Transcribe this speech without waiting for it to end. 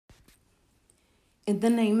In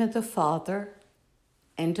the name of the Father,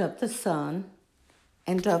 and of the Son,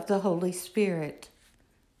 and of the Holy Spirit.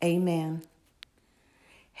 Amen.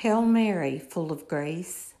 Hail Mary, full of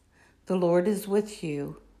grace, the Lord is with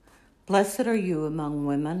you. Blessed are you among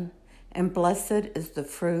women, and blessed is the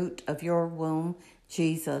fruit of your womb,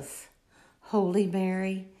 Jesus. Holy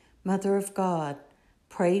Mary, Mother of God,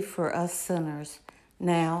 pray for us sinners,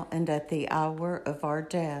 now and at the hour of our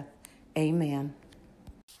death. Amen.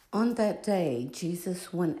 On that day,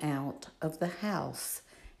 Jesus went out of the house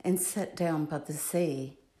and sat down by the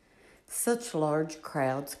sea. Such large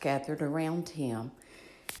crowds gathered around him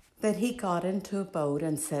that he got into a boat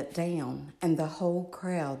and sat down, and the whole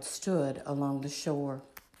crowd stood along the shore.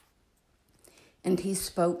 And he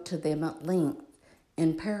spoke to them at length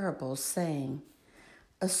in parables, saying,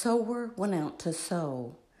 A sower went out to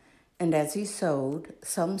sow, and as he sowed,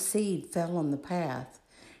 some seed fell on the path,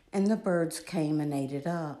 and the birds came and ate it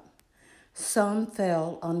up. Some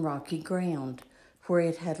fell on rocky ground, where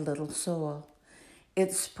it had little soil.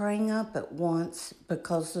 It sprang up at once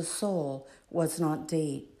because the soil was not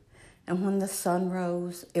deep, and when the sun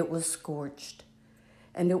rose, it was scorched,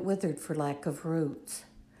 and it withered for lack of roots.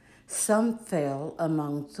 Some fell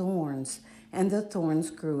among thorns, and the thorns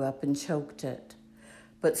grew up and choked it.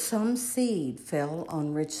 But some seed fell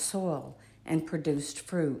on rich soil and produced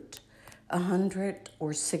fruit, 100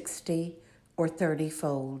 or 60 or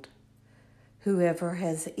 30-fold. Whoever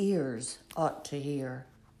has ears ought to hear.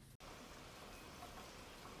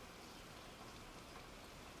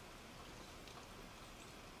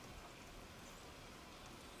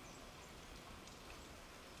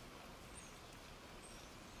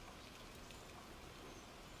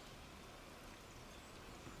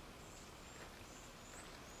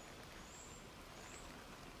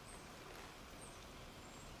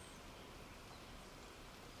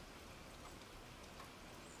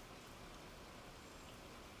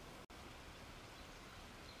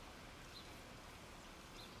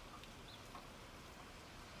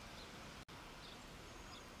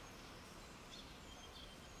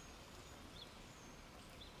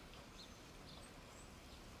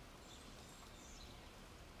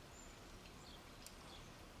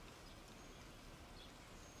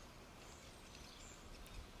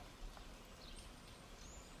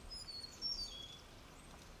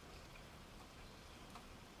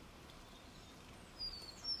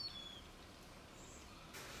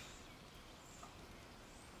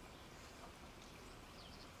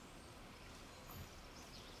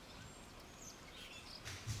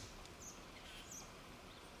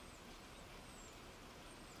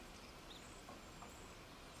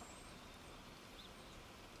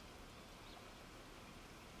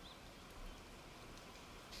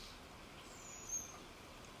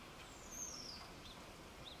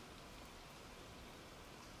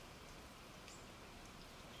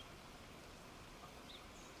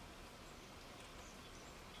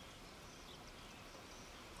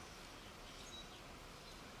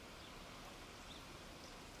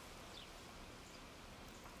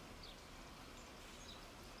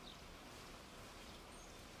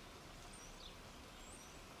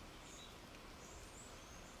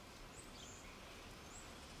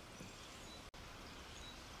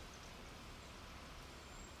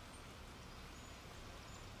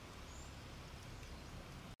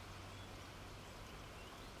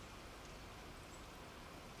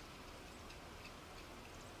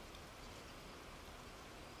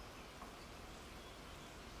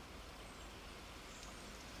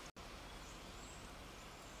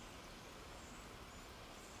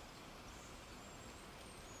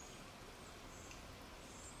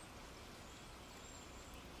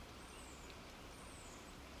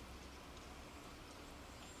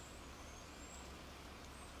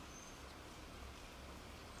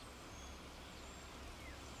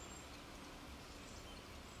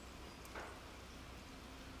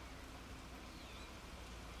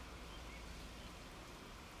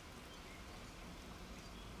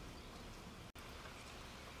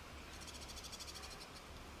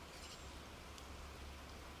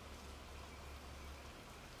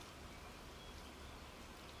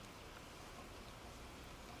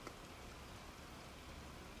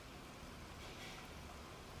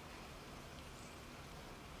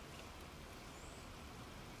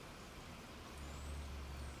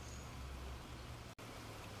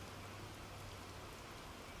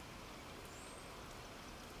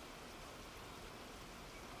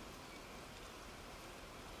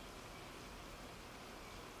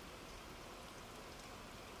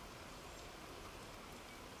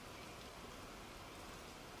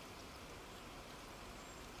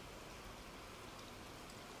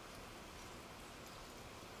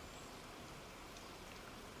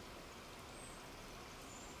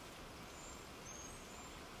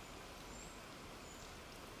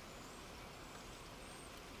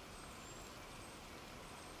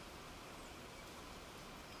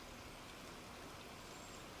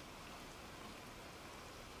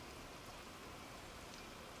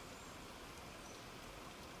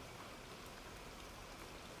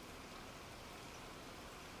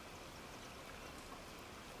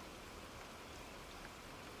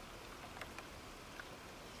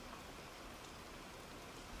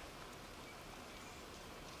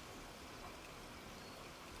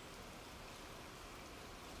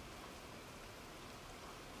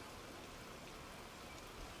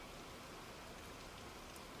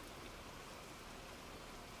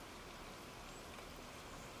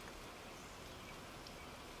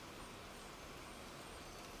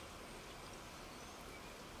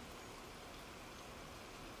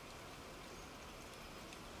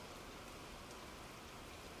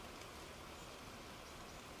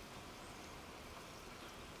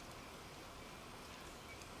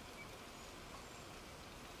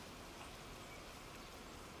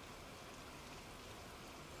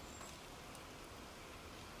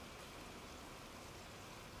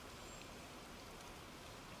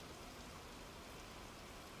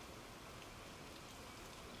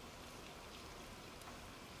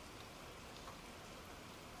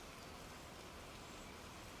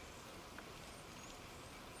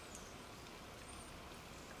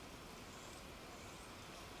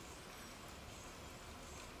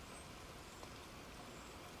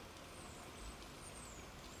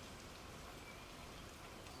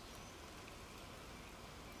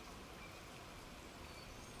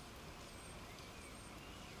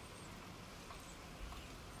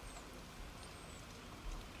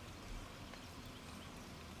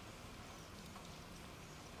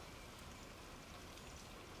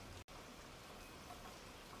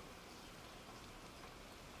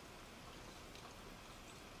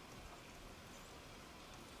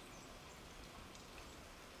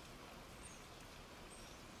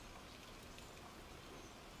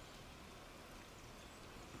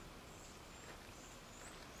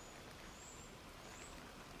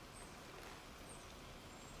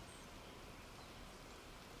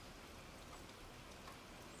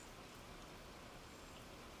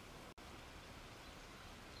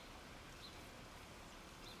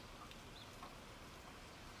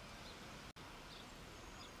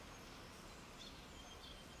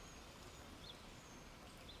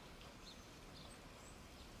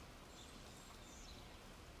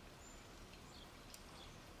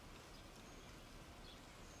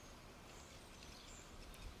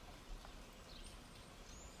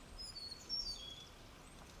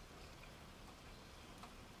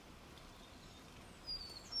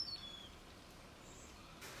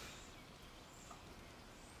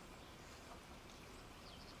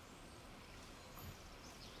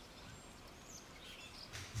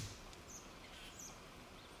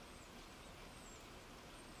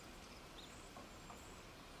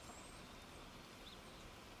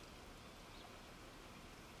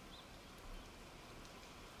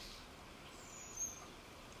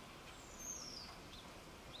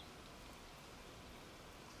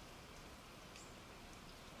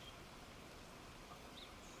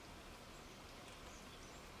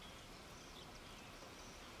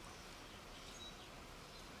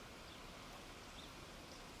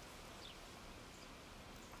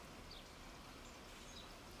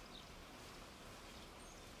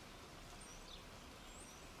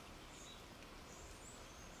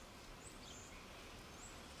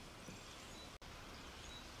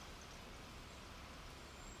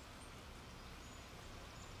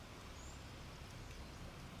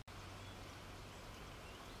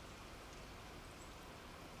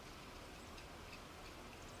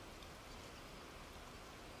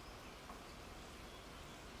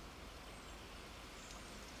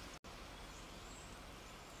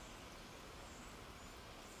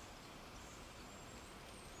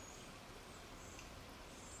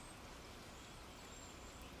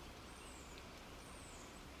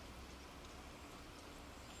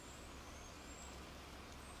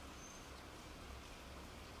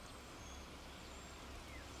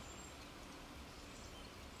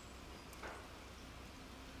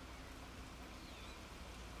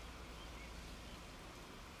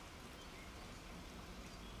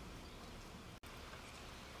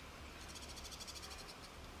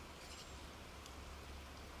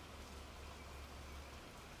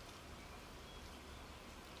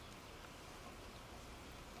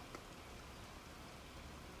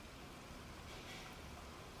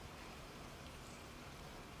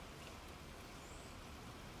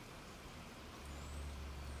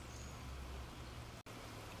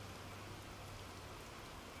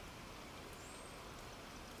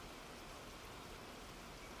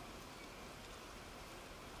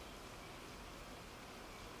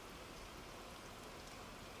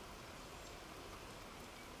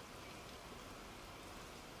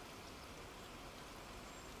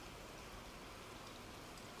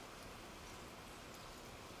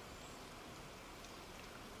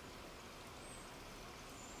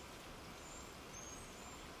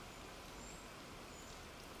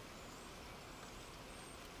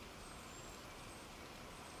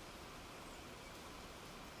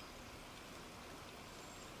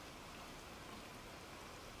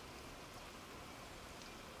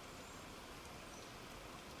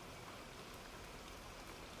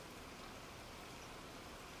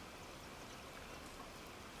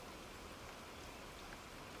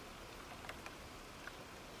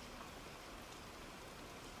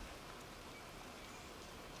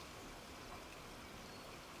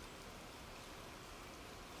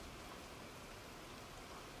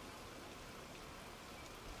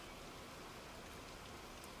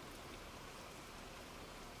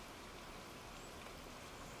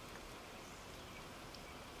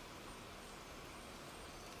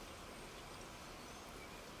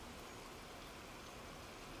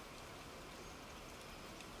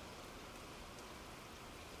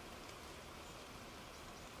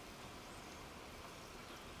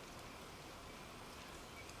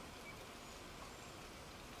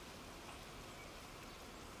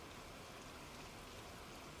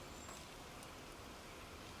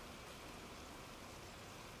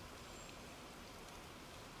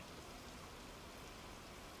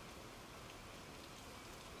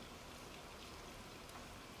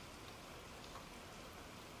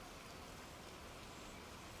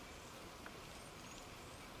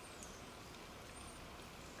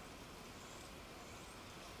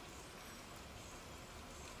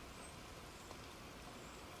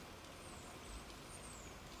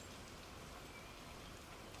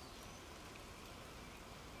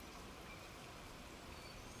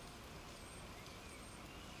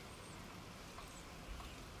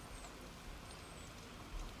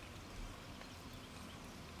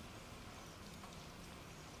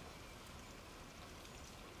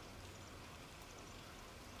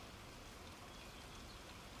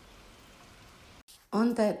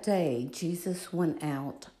 On that day, Jesus went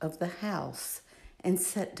out of the house and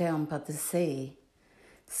sat down by the sea.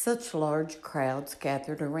 Such large crowds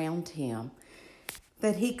gathered around him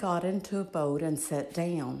that he got into a boat and sat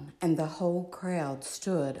down, and the whole crowd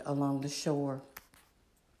stood along the shore.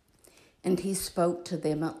 And he spoke to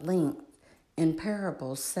them at length in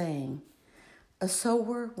parables, saying, A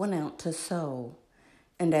sower went out to sow,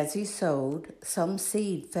 and as he sowed, some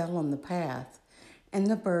seed fell on the path, and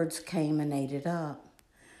the birds came and ate it up.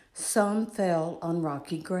 Some fell on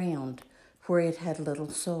rocky ground, where it had little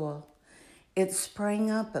soil. It sprang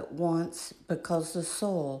up at once because the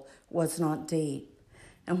soil was not deep,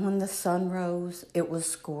 and when the sun rose, it was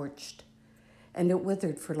scorched, and it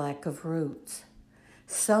withered for lack of roots.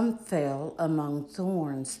 Some fell among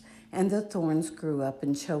thorns, and the thorns grew up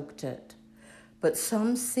and choked it. But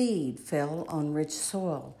some seed fell on rich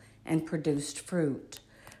soil and produced fruit,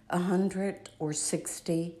 100 or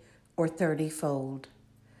 60 or 30-fold.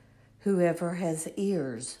 Whoever has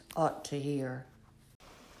ears ought to hear.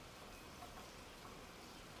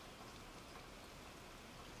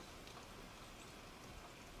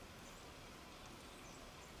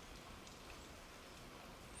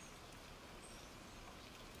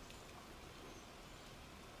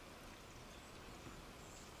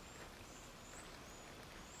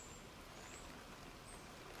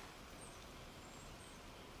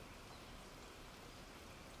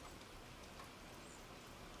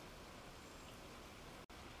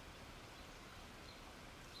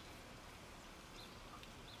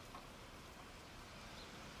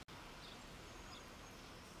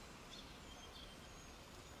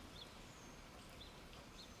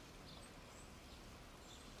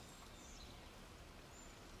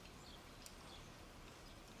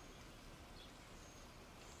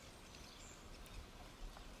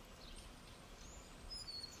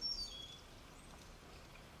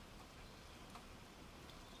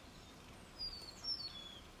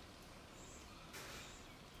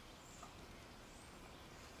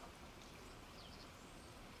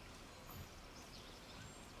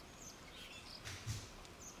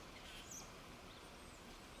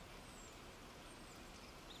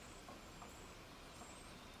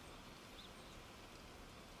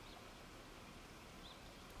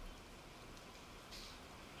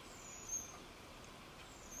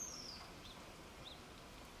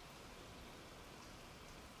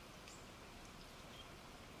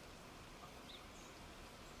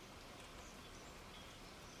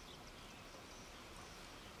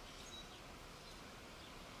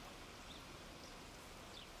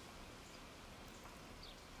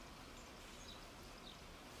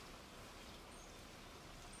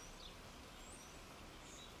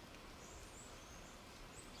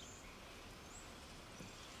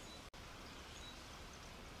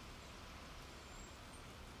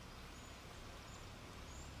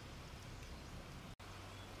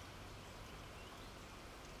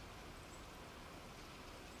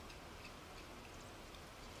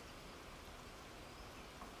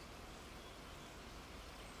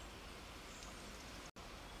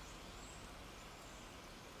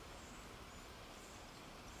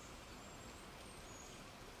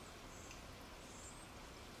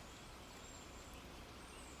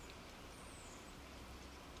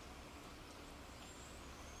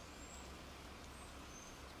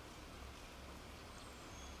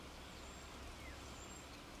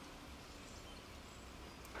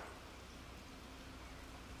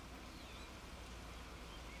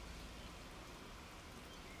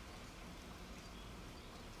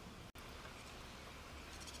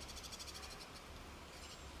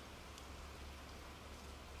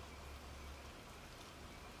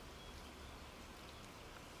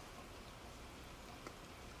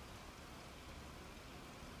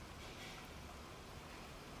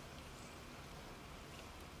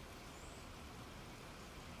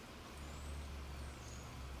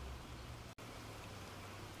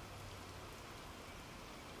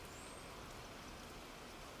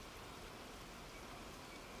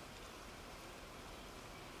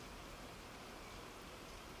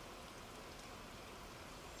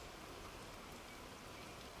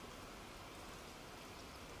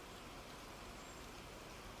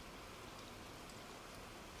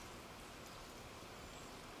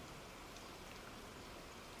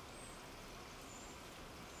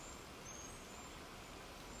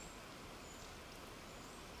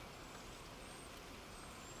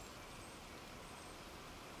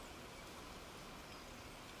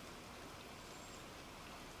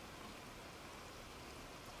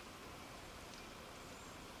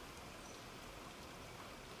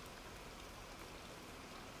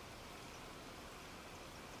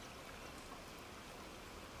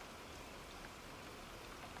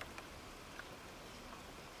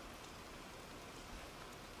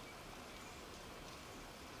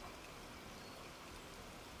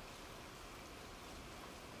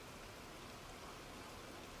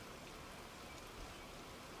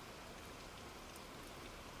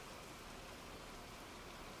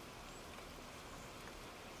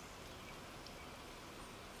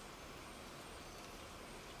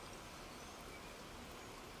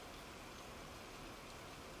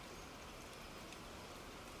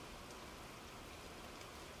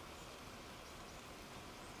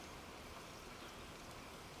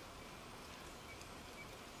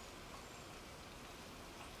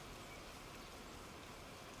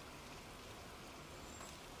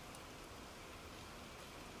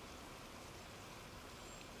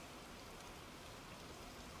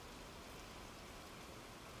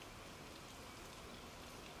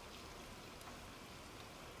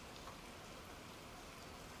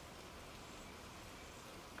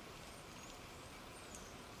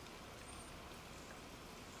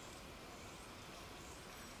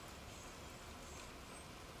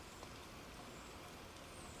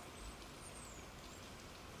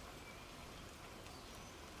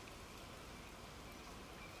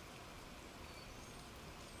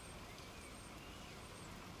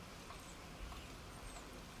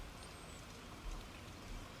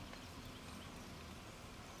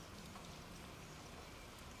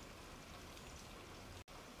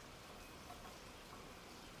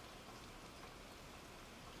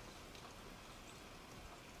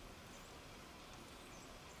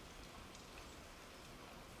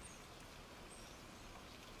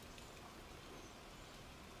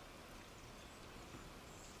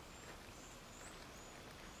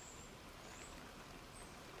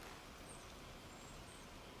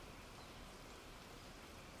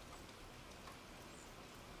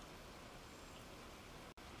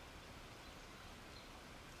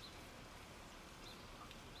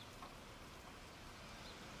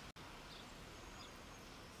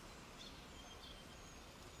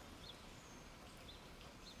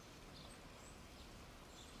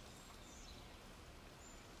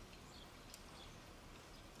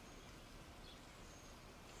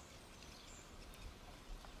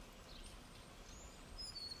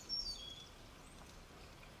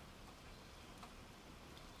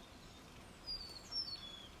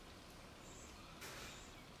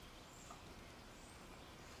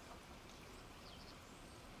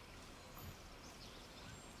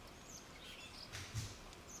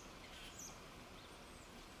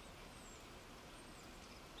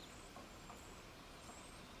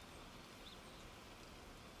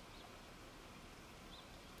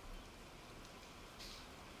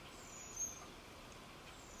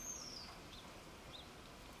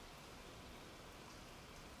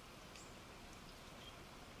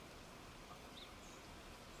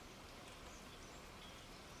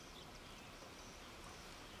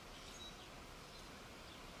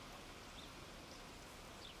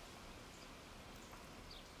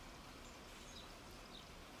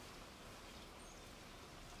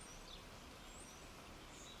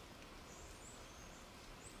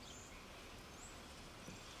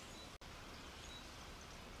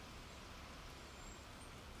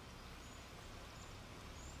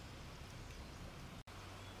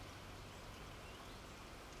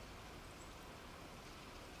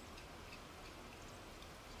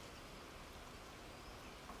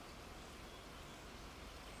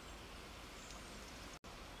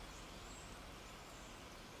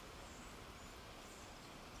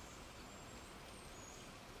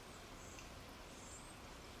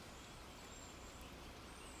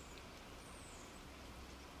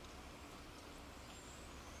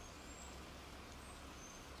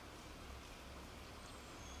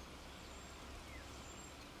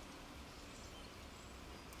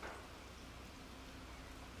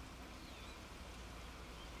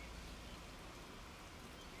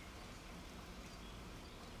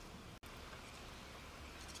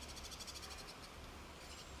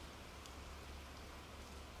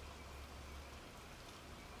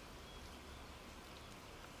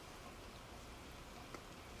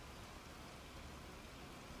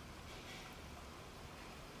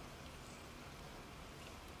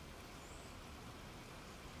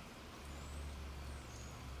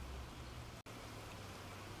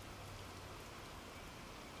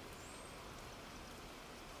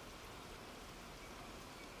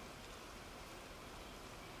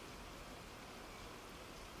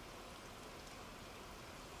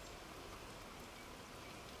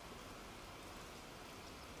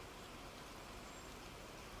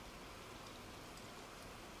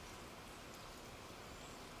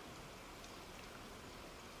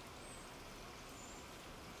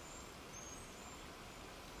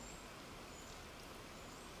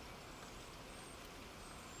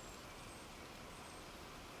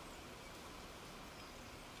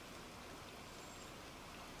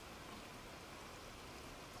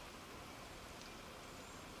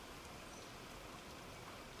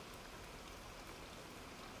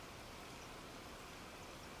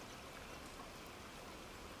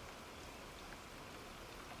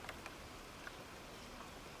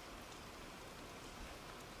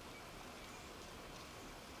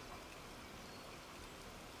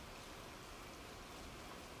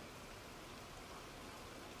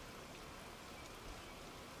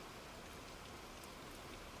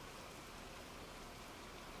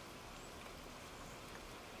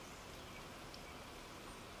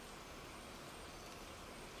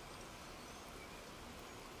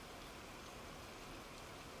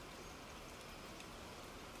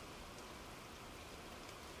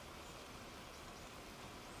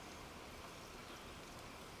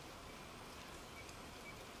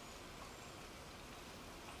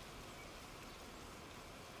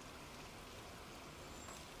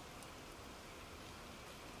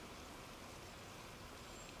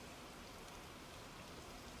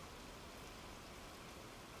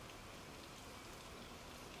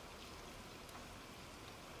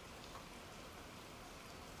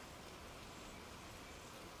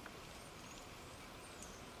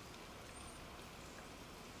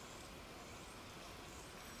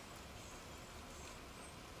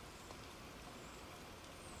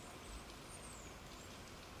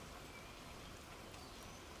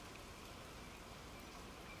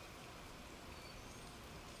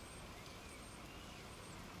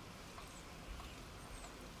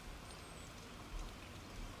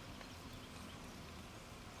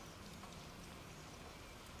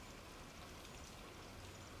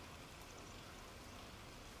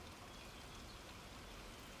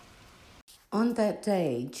 On that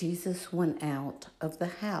day, Jesus went out of the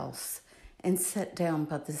house and sat down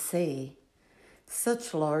by the sea.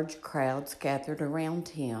 Such large crowds gathered around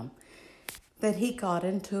him that he got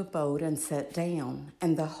into a boat and sat down,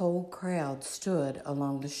 and the whole crowd stood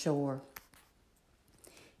along the shore.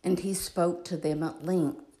 And he spoke to them at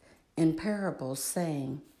length in parables,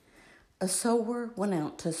 saying, A sower went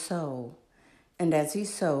out to sow, and as he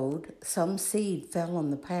sowed, some seed fell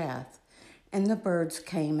on the path, and the birds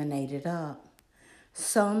came and ate it up.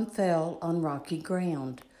 Some fell on rocky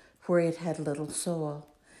ground, where it had little soil.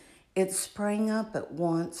 It sprang up at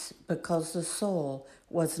once because the soil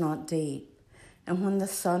was not deep, and when the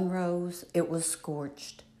sun rose, it was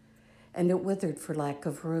scorched, and it withered for lack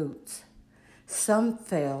of roots. Some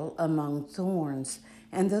fell among thorns,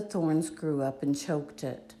 and the thorns grew up and choked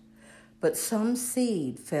it. But some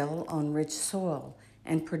seed fell on rich soil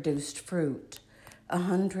and produced fruit,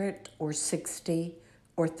 100 or 60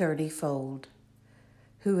 or 30-fold.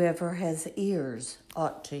 Whoever has ears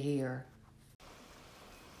ought to hear.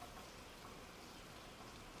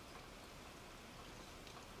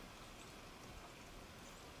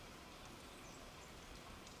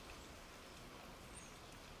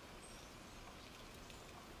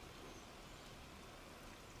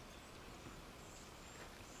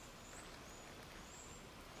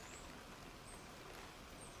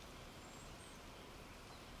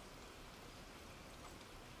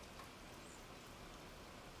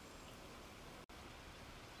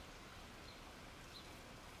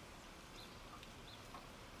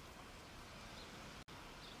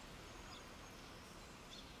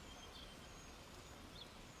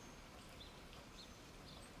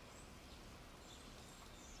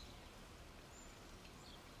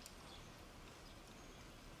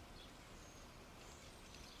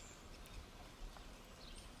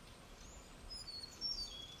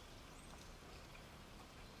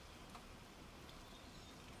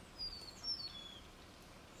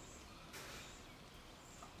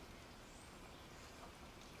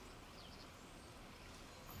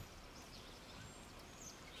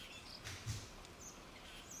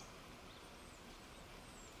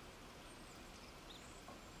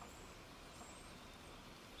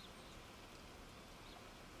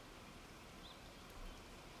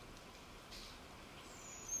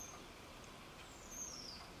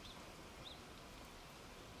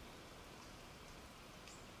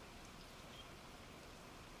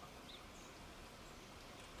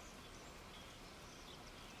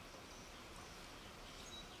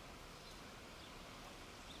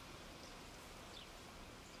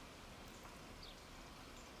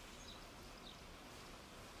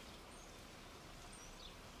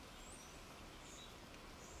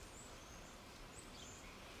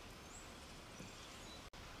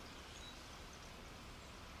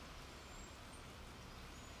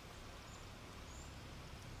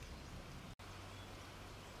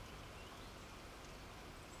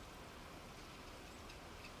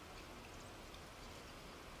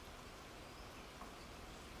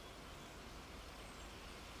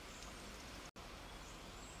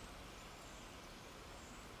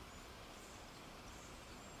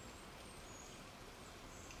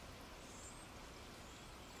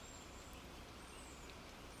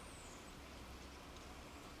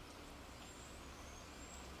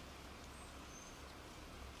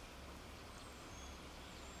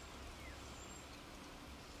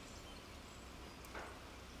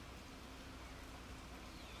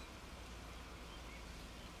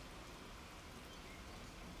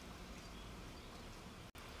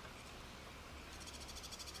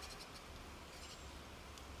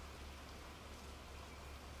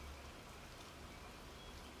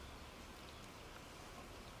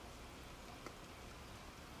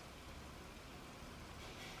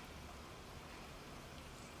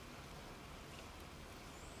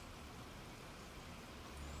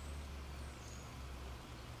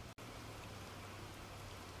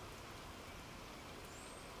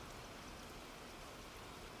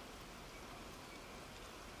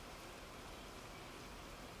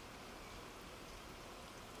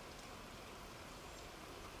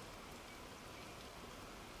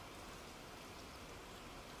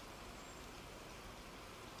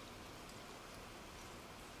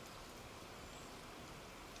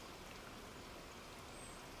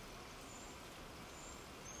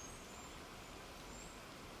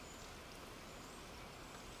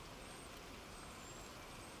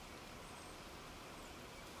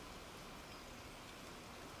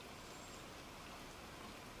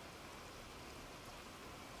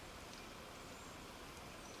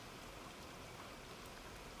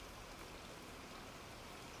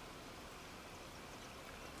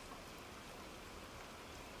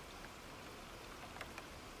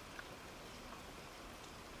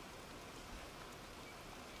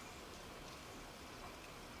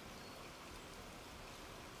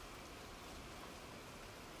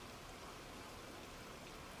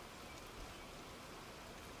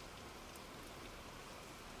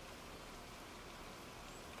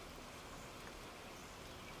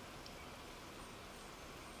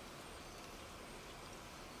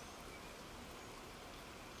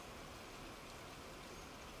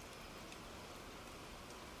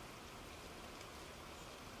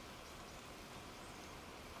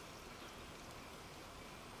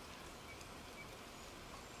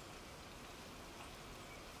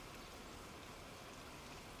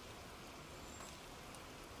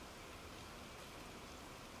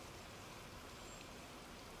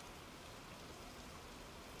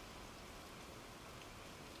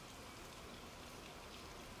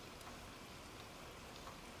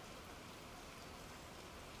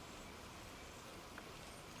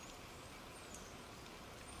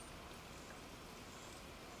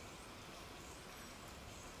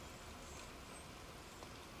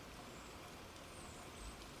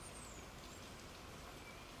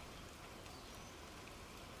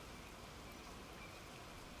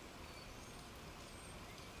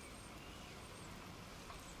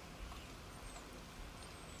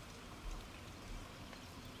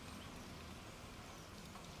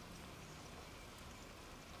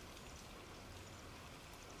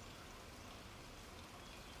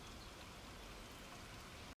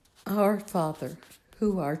 Our Father,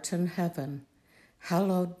 who art in heaven,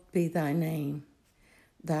 hallowed be thy name.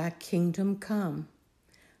 Thy kingdom come,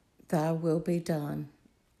 thy will be done,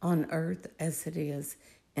 on earth as it is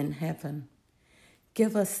in heaven.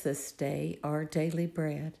 Give us this day our daily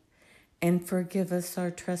bread, and forgive us our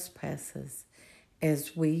trespasses,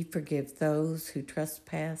 as we forgive those who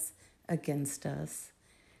trespass against us.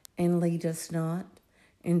 And lead us not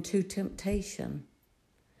into temptation,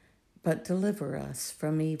 but deliver us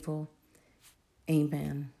from evil.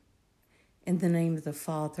 Amen. In the name of the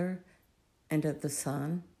Father, and of the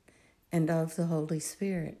Son, and of the Holy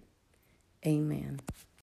Spirit. Amen.